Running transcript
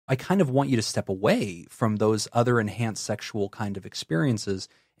I kind of want you to step away from those other enhanced sexual kind of experiences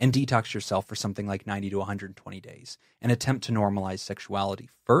and detox yourself for something like 90 to 120 days and attempt to normalize sexuality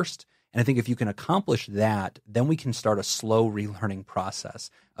first. And I think if you can accomplish that, then we can start a slow relearning process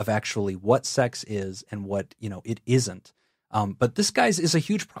of actually what sex is and what, it isn't. But this, guys, is a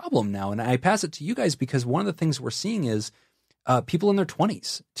huge problem now. And I pass it to you guys because one of the things we're seeing is people in their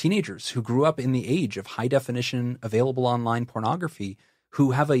 20s, teenagers who grew up in the age of high definition available online pornography,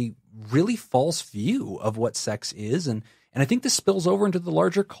 who have a really false view of what sex is. And I think this spills over into the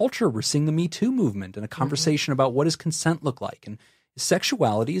larger culture. We're seeing the Me Too movement and a conversation about what does consent look like. And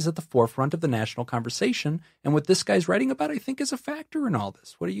sexuality is at the forefront of the national conversation. And what this guy's writing about, I think, is a factor in all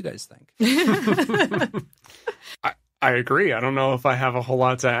this. What do you guys think? I agree. I don't know if I have a whole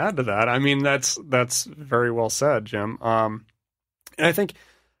lot to add to that. I mean, that's very well said, Jim. And I think,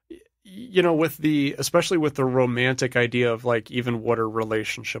 especially with the romantic idea of like even what a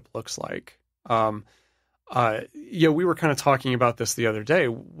relationship looks like. We were kind of talking about this the other day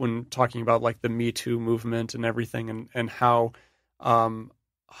when talking about like the Me Too movement and everything and how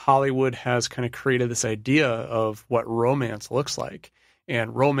Hollywood has kind of created this idea of what romance looks like.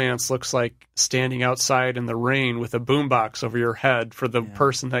 And romance looks like standing outside in the rain with a boombox over your head for the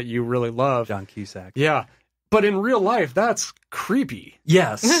person that you really love. John Cusack. Yeah. But in real life, that's creepy.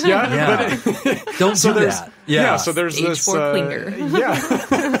 Yes. Yeah. But don't do that. Yeah. So there's Stage this. 4 clinger.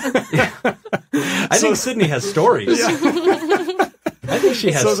 I think Sydney has stories. Yeah. I think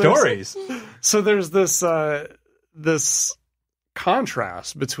she has stories. So there's this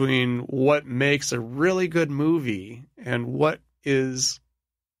contrast between what makes a really good movie and what is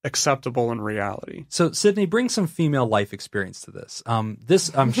acceptable in reality. So, Sydney, bring some female life experience to this.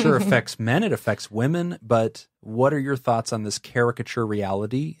 This, I'm sure, affects men. It affects women. But what are your thoughts on this caricature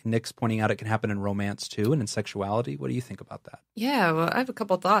reality? Nick's pointing out it can happen in romance, too, and in sexuality. What do you think about that? Yeah, well, I have a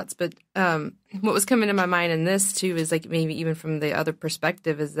couple thoughts. But what was coming to my mind in this, too, is like maybe even from the other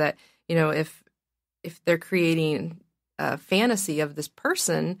perspective is that, if they're creating a fantasy of this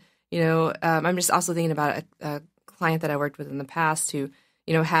person, I'm just also thinking about a client that I worked with in the past who,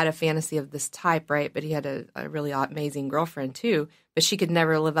 had a fantasy of this type, right? But he had a really amazing girlfriend too, but she could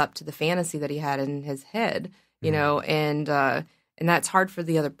never live up to the fantasy that he had in his head, and that's hard for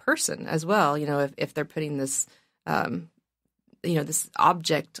the other person as well. If they're putting this, this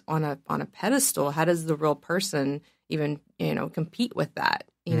object on a pedestal, how does the real person even, compete with that?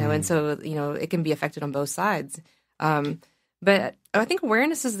 And so, it can be affected on both sides. But I think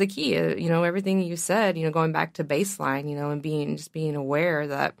awareness is the key. Everything you said, going back to baseline, and being aware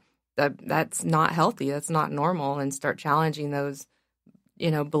that that's not healthy, that's not normal, and start challenging those,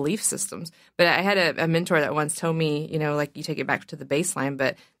 belief systems. But I had a mentor that once told me, like you take it back to the baseline,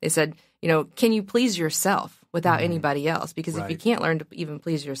 but they said, can you please yourself without anybody else? Because if you can't learn to even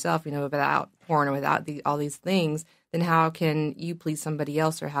please yourself, without porn or without all these things, then how can you please somebody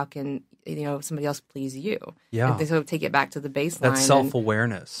else, or how can somebody else please you? Yeah. And so take it back to the baseline. That's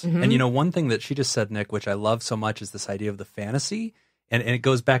self-awareness. And one thing that she just said, Nick, which I love so much, is this idea of the fantasy. And it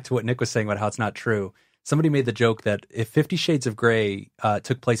goes back to what Nick was saying about how it's not true. Somebody made the joke that if 50 Shades of Grey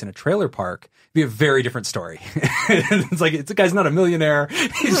took place in a trailer park, it'd be a very different story. It's like, the guy's not a millionaire.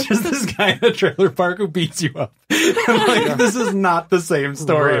 He's just this guy in a trailer park who beats you up. This is not the same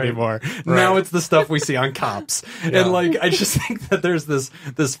story anymore. Now it's the stuff we see on Cops. And I just think that there's this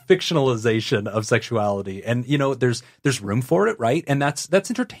fictionalization of sexuality. And, there's room for it, right? And that's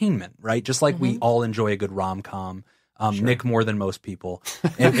entertainment, right? Just like we all enjoy a good rom-com. Nick more than most people.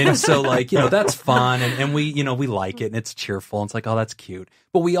 And so that's fun. And we like it and it's cheerful. And it's like, oh, that's cute.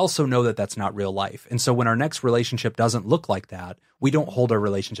 But we also know that that's not real life. And so when our next relationship doesn't look like that, we don't hold our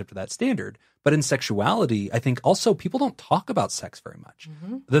relationship to that standard. But in sexuality, I think also people don't talk about sex very much.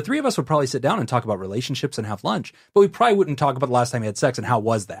 The three of us would probably sit down and talk about relationships and have lunch, but we probably wouldn't talk about the last time we had sex and how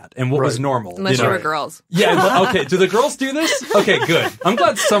was that and what was normal. Unless you were girls. Yeah. Okay. Do the girls do this? Okay, good. I'm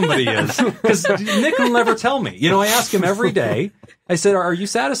glad somebody is, because Nick will never tell me. I ask him every day. I said, "Are you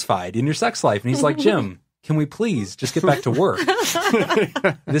satisfied in your sex life?" And he's like, "Jim, can we please just get back to work?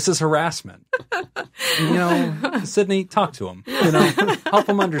 This is harassment." Sydney, talk to him. Help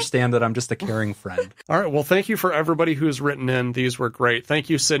him understand that I'm just a caring friend. All right. Well, thank you for everybody who's written in. These were great. Thank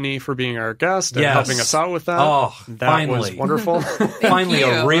you, Sydney, for being our guest and helping us out with that. Oh, that finally. was wonderful. Finally,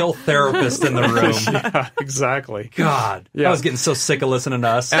 a real therapist in the room. Yeah, exactly. God, I was getting so sick of listening to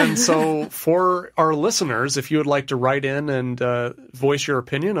us. And so for our listeners, if you would like to write in and voice your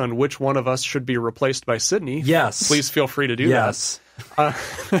opinion on which one of us should be replaced by Sydney, yes, please feel free to do that.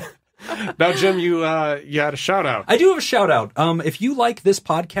 Now, Jim, you had a shout out. I do have a shout out. If you like this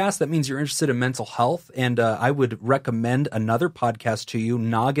podcast, that means you're interested in mental health, and I would recommend another podcast to you,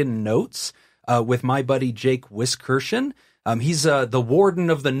 Noggin Notes, with my buddy Jake Wiskirchen. He's the warden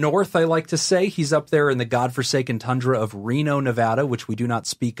of the North, I like to say. He's up there in the godforsaken tundra of Reno, Nevada, which we do not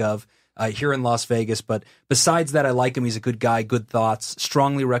speak of here in Las Vegas. But besides that, I like him. He's a good guy, good thoughts.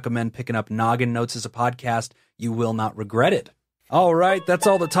 Strongly recommend picking up Noggin Notes as a podcast. You will not regret it. All right, that's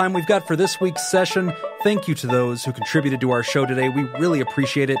all the time we've got for this week's session. Thank you to those who contributed to our show today. We really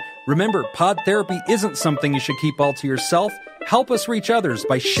appreciate it. Remember, pod therapy isn't something you should keep all to yourself. Help us reach others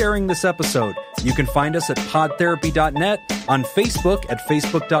by sharing this episode. You can find us at podtherapy.net, on Facebook at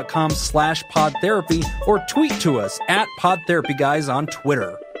facebook.com/podtherapy, or tweet to us at podtherapyguys on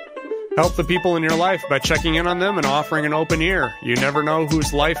Twitter. Help the people in your life by checking in on them and offering an open ear. You never know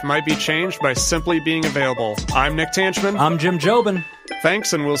whose life might be changed by simply being available. I'm Nick Tanchman. I'm Jim Jobin.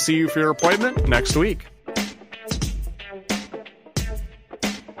 Thanks, and we'll see you for your appointment next week.